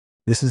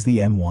This is the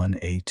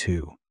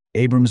M1A2,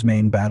 Abrams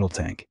main battle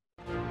tank.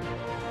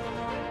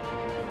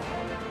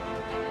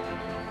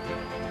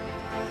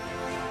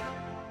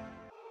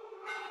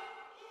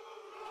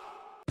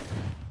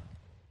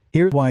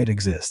 Here's why it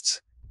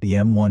exists. The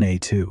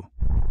M1A2,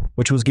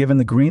 which was given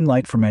the green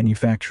light for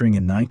manufacturing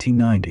in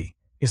 1990,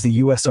 is the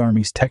U.S.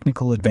 Army's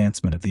technical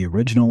advancement of the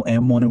original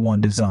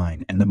M1A1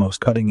 design and the most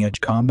cutting-edge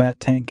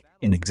combat tank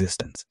in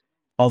existence.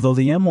 Although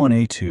the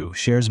M1A2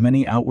 shares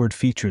many outward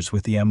features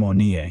with the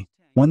M1A,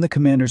 the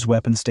commander's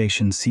weapon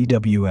station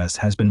CWS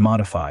has been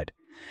modified,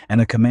 and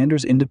a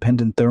commander's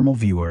independent thermal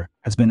viewer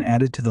has been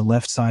added to the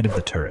left side of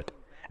the turret,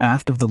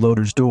 aft of the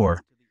loader's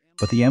door.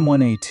 But the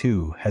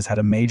M1A2 has had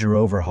a major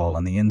overhaul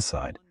on the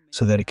inside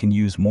so that it can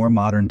use more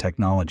modern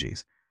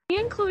technologies. The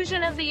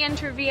inclusion of the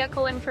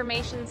Inter-Vehicle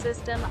Information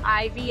System,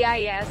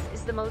 IVIS,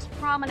 is the most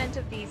prominent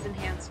of these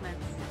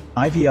enhancements.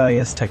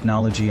 IVIS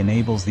technology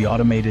enables the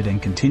automated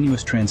and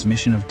continuous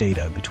transmission of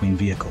data between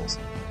vehicles.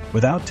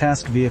 Without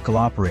tasked vehicle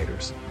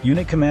operators,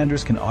 unit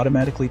commanders can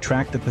automatically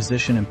track the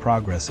position and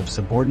progress of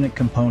subordinate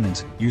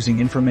components using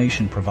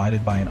information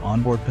provided by an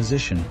onboard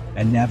position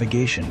and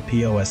navigation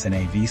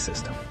POSNAV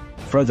system.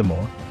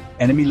 Furthermore,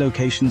 enemy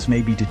locations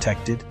may be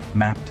detected,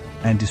 mapped,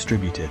 and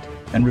distributed,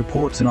 and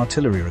reports and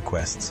artillery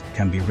requests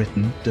can be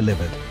written,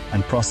 delivered,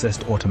 and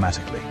processed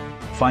automatically.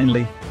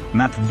 Finally,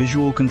 map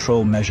visual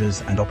control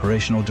measures and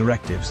operational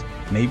directives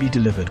may be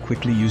delivered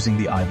quickly using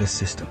the IVIS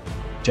system.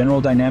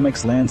 General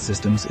Dynamics Land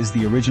Systems is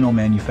the original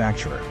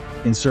manufacturer.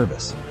 In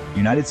service,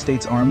 United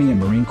States Army and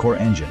Marine Corps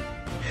engine,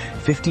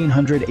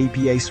 1500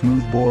 APA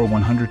smoothbore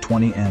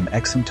 120M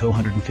XM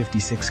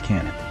 256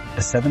 cannon,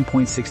 a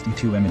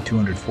 7.62 M and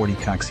 240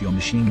 coaxial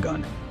machine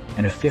gun,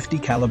 and a 50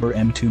 caliber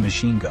M2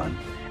 machine gun,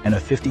 and a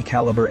 50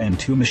 caliber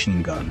M2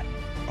 machine gun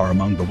are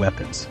among the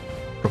weapons.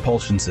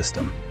 Propulsion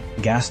system,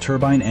 gas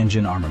turbine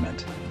engine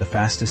armament. The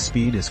fastest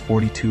speed is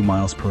 42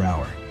 miles per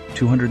hour.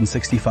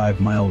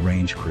 265-mile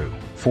range crew.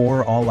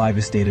 4 all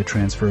IVIS data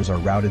transfers are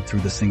routed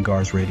through the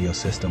SINGARS radio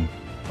system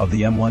of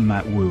the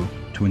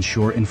M1A2 to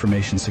ensure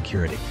information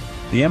security.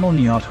 The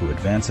M1A2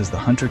 advances the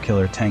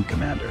hunter-killer tank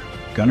commander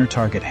gunner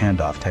target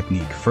handoff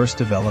technique first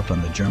developed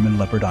on the German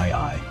Leopard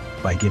II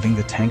by giving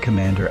the tank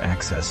commander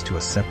access to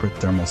a separate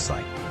thermal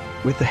sight.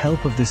 With the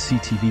help of this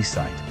CTV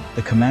sight,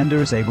 the commander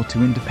is able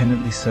to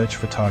independently search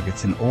for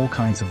targets in all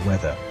kinds of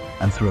weather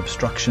and through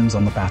obstructions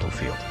on the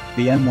battlefield.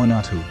 The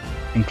M1A2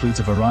 includes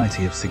a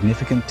variety of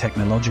significant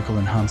technological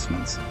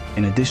enhancements,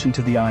 in addition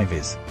to the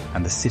IVIS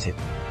and the CTIP.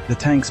 The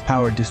tank's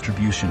power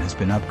distribution has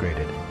been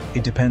upgraded.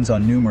 It depends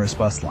on numerous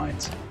bus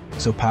lines,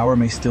 so power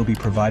may still be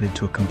provided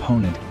to a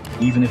component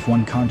even if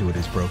one conduit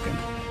is broken.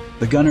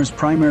 The gunner's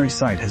primary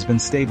sight has been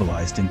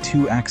stabilized in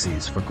 2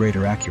 axes for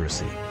greater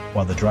accuracy,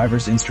 while the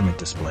driver's instrument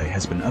display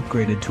has been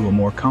upgraded to a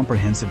more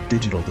comprehensive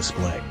digital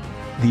display.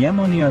 The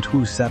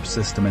M1A2 SEP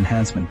System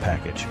Enhancement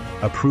Package,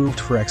 approved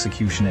for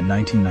execution in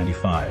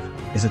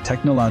 1995, is a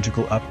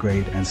technological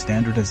upgrade and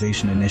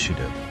standardization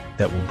initiative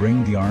that will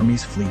bring the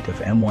Army's fleet of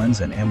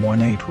M1s and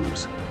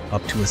M1A2s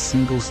up to a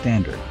single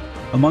standard.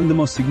 Among the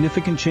most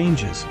significant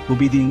changes will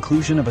be the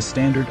inclusion of a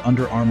standard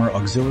under-armor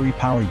auxiliary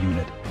power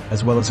unit,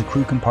 as well as a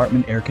crew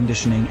compartment air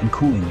conditioning and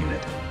cooling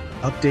unit.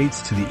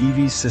 Updates to the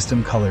IVIS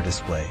system color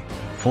display,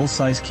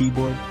 full-size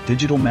keyboard,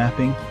 digital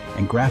mapping,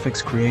 and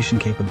graphics creation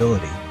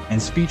capability,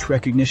 and speech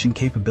recognition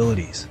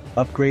capabilities,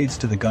 upgrades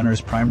to the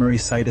gunner's primary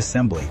sight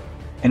assembly,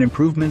 and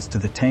improvements to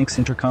the tank's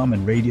intercom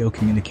and radio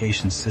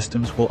communications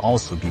systems will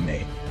also be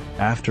made.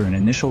 After an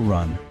initial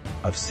run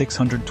of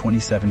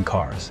 627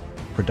 cars,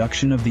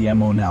 production of the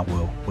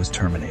M1A2 was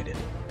terminated.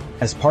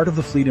 As part of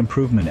the fleet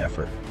improvement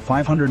effort,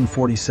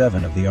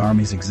 547 of the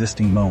Army's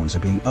existing MONs are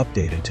being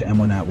updated to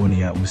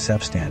M1A2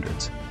 SEP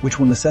standards, which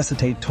will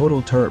necessitate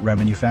total turret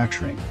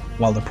remanufacturing,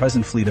 while the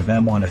present fleet of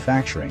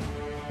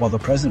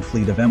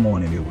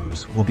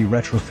M1A2s will be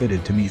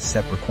retrofitted to meet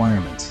SEP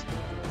requirements.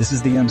 This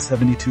is the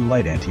M72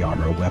 light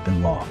anti-armor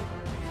weapon law.